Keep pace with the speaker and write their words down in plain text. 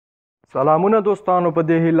سلامونه دوستانو، په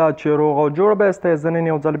دې هیله چې روغ او جوړ به یاستئ. زه نن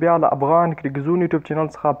یو ځل بیا له افغان کرکټ یوټیوب چینل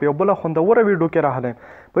څخه په یو بله خوندوره ویډیو کې راغلی یم.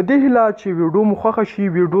 په دې هیله چې ویډیو مو خوښه شي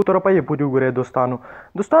ویډیو تر پایه پورې وګورئ.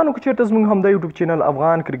 دوستانو که چېرته زموږ همدا یوټیوب چینل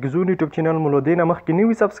افغان کرکټ یوټیوب چینل مو له دې نه مخکې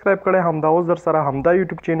نه وي سبسکرایب کړی، همدا اوس درسره همدا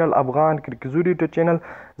یوټیوب چینل افغان کرکټ یوټیوب چینل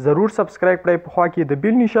ضرور سبسکرایب کړئ. په خوا کې د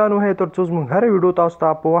بیل نشان وهئ تر څو زموږ هره ویډیو تاسو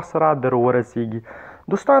ته په وخت سره در ورسیږي.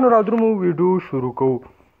 دوستانو رادرومو ویډیو شروع کوو.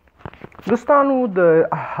 دوستانو د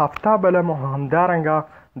افتاب علم او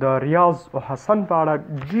همدارنګه د ریاض او حسن په اړه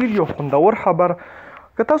ډیر یو خوندور خبر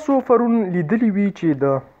که تاسو پرون لیدلی وي چې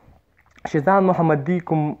د شهزاد محمدي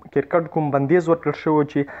کوم کرکټ کوم بندیز ورکړل شوی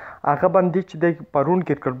چې هغه بندیز چې دی پرون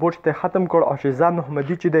کرکټ بورډ چې دی ختم کړ او شهزاد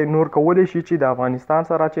محمدي چې دی نور کولی شي چې د افغانستان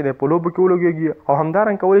سره چې دی په لوبو کې ولګېږي او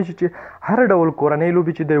همدارنګه کولی شي چې هر ډول کورنۍ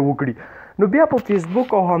لوبې چې دی وکړي. نو بیا په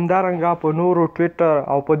فیسبوک او همدارنګه په نورو ټویټر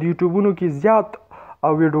او په یوټیوبونو کې زیات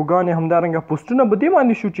او ویډیوګانې همدارنګه پوسټونه په دې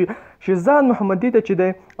باندې شو چې شهزاد محمدي ته چې دی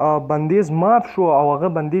بندیز معاف شو او هغه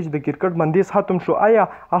بندیز د کرکټ بندیز ختم شو. آیا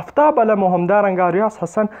افتاب علم او همدارنګه ریاض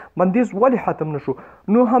حسن بندیز ولې ختم نشو؟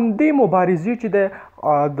 نو همدې مبارزې چې دی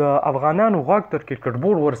د افغانانو غږ تر کرکټ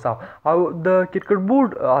بورډ ورساو او د کرکټ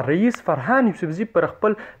بورډ رئیس فرحان یوسفزي پر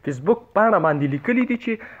خپل فیسبوک پاڼه باندې لیکلي دي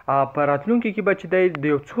چې په راتلونکي کې به چې دی د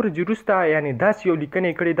یو څو ورځې وروسته یعنې داسې یو لیکنه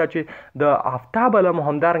یې کړې ده چې د افتاب علم او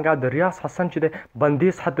همدارنګه د ریاض حسن چې دی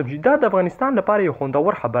بندیز ختم شي. دا د افغانستان لپاره یو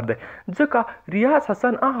خوندور خبر دی ځکه ریاض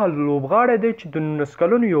حسن هغه لوبغاړی دی چې د 19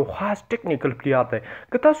 کلونو یو خاص ټیکنیکل پلیر دی.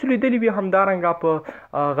 که تاسو لیدلی وي همدارنګه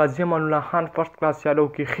په غازي امان الله خان فرست کلاس سیالو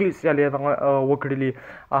کې ښې سیالۍ وکړلې،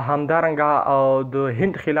 همدارنګه د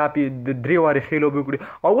هند خلاف یې د 3 وارې ښې لوبې وکړې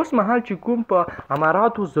او اوس مهال چې کوم په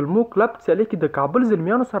اماراتو زلمو کلب سیالۍ کې د کابل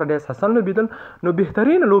زلمیانو سره ریاض حسن لوبېدل نو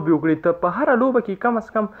بهترینه لوبې وکړې. ته په هره لوبه کې کم از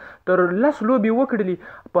کم تر 10 لوبې وکړلې،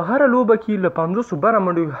 په هره لوبه کې له 500 بره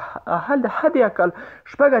حد اقل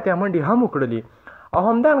 6 اتیا منډې هم وکړلې. او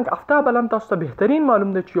همدارنګه افتاب علم تاسو ته بهترین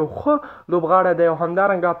معلوم دی چې یو ښه لوبغاړی دی او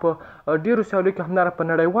همدارنګه په ډیرو سیالیو کې همدارنګه په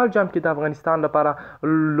نړیوال جام کې د افغانستان لپاره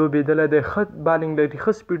لوبېدلی دی، ښه بالینګ لري،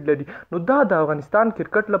 ښه سپیډ لري. نو دا د افغانستان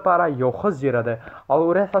کرکټ لپاره یو ښه زیری دی او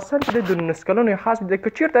ریاض حسن چې دی د 19 کلونو یې خاص دی.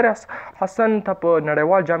 که چېرته ریاض حسن ته په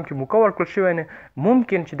نړیوال جام کې موقع ورکړل شوی نه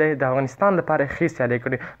ممکن چې دی د افغانستان لپاره ښې سیالۍ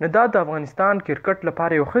کړي. نو دا د افغانستان کرکټ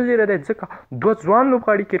لپاره یو ښه زیری دی ځکه 2 ځوان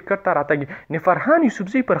لوبغاړي کرکټ ته راتګي. نو فرحان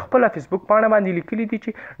یوسفزي پر خپله فیسبوک پاڼه باندې لیکلي دي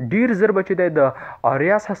چې ډیر زر به چې دی د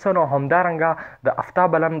ریاض حسن او همدارنګه د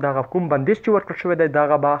افتاب علم دغه کوم بندیز چې ورکړل شوی دی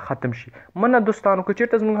دغه به ختم شي. مننه دوستانو، که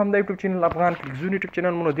چېرته زموږ همدا یوټیوب چینل افغان کرکټ یوټیوب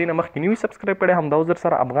چینل مو له دې نه مخکې نه وي سبسکرایب کړی، همدا اوس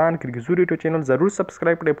درسره افغان کرکټ یوټیوب چینل ضرور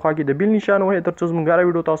سبسکرایب کړئ. په خوا کې د بیل نشان وهئ تر څو زموږ هره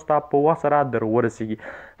ویډیو تاسو ته په وخت سره در ورسیږي.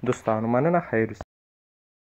 دوستانو مننه، خیر.